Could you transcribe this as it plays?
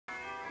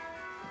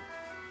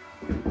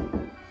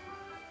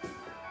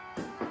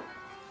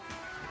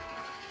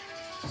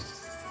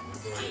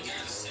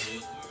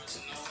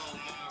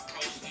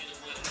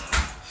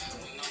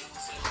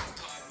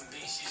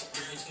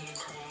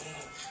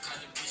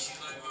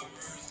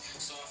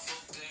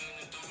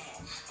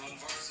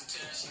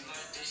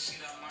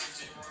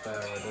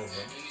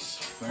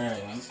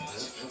Right, man.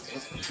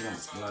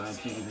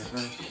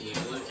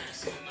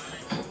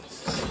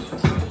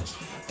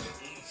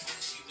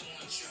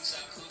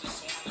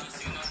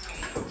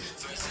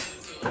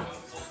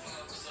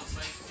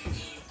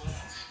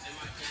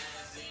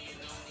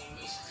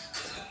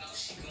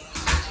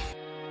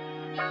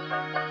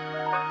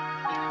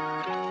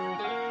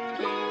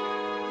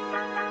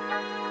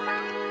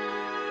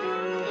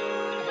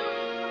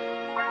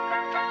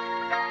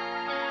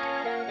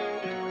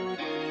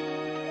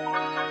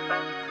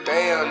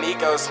 Damn,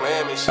 Nico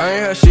slamming shit. I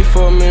ain't had shit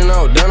for a minute,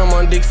 I was down on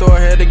my dick, so I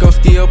had to go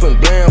ski up and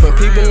blam. Been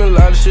peeping a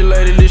lot of shit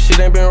lately, this shit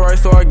ain't been right,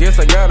 so I guess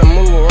I gotta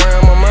move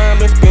around. My mind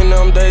been spinning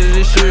them days,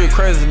 this shit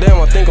crazy,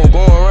 damn, I think I'm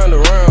going round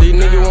and round. These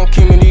niggas won't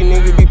keep me, these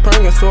niggas be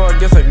pranking, so I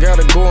guess I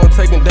gotta go and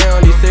take them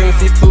down. These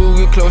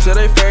 762 get close, yeah,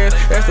 they fast.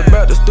 That's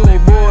about the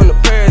stupid boy in the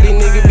past. These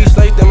niggas be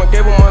slaced, them I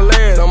gave them my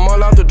last. I'm all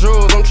out the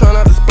drugs, I'm trying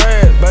not to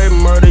spaz. Baby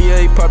murder, yeah,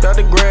 he popped out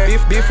the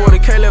grass. Before the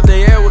K left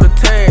they ass with a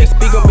tag.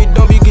 Speak up, be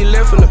dumb, you get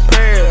left in the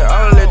pad.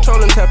 All of that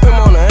trolling, tap him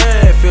on the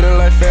ass. Feeling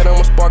like fat,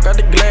 I'ma spark out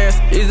the glass.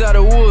 It's out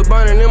of wood,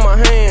 burning in my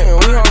hand.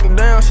 We hawking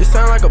down, shit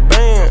sound like a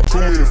band. Too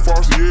many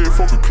foxes, yeah,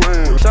 fuck a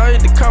clan. I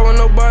hit the car with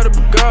nobody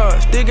but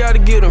God. Still gotta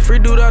get them, free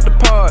dude out the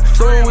pod.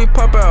 So when we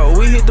pop out,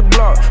 we hit the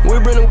block. We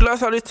bring them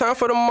glass all this time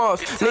for the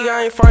moss. Nigga,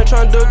 I ain't fighting,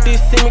 tryna duck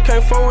this. See me,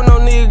 can't forward, no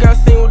nigga got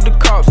seen with the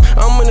cops.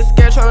 I'm in the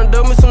scat tryna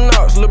duck me some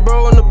knocks. Lil'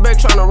 bro in the back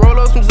tryna roll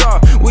up some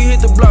czar. We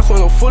hit the block,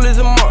 swing full as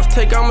a moss.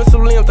 Take out me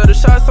some limbs, 30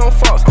 shots on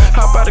Fox.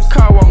 Hop out the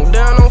car, walking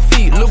down on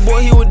feet. Lil'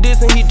 boy, he was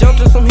dissing, he jumped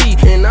in some heat.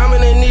 And I'm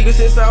in that nigga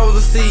since I was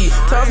a seed.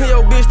 Tossing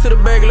your bitch to the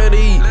back, let her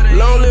eat.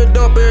 Long little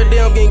dump every day,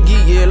 I'm getting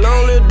geek. Yeah,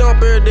 long little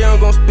dump every day, I'm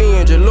gon'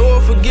 spin. Just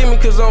Lord forgive me,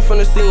 cause I'm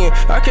finna sin.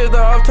 I catch the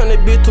off, turn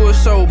that bitch to a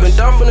show. Been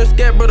down from the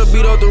scat, brother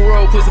beat up the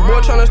road. Pussy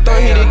boy tryna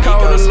stun, hit it,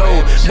 call with a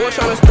low. Boy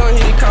tryna stun,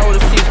 hit it, call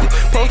with a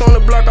 60. Post on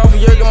the block off of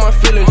Yerga, my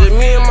feelings. Just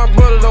me and my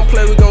brother don't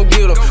play, we gon'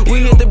 get them.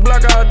 We hit the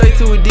block all day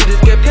till we did this.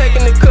 Get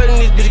packing and cutting,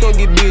 this bitch gon'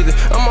 get busy.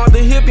 I'm off the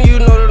hip and you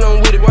know that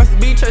I'm with it.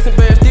 YCB chasing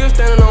bad, still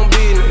standing on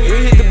business.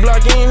 We hit the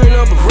block, you ain't hearing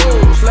up a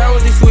room. Slide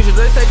with these switches,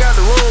 they take out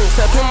the room.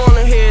 Tap him on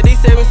the head, these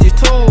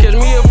 762. Catch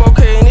me a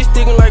 4K and it's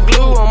sticking like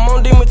glue. I'm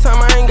on demon time,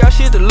 I ain't got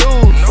shit to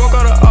lose. Fuck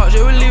all the odds,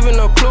 yeah, we leaving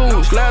no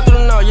clues. Slide through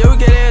the knot, yeah, we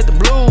get at the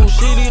blues.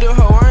 Shit eat a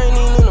hoe, I ain't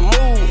even in the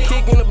mood.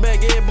 Kick in the back,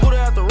 yeah, boot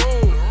out the room.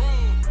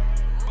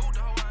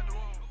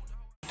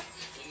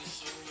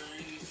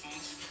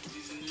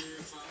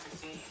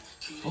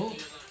 Oh,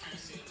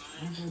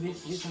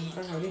 this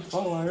one this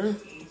forward.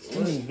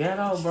 You need get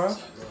out, bro.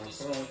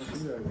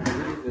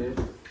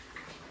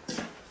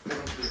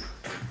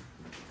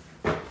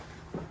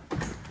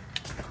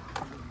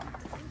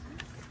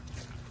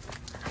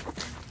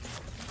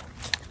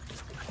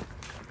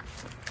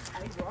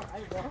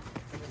 Aí, bro.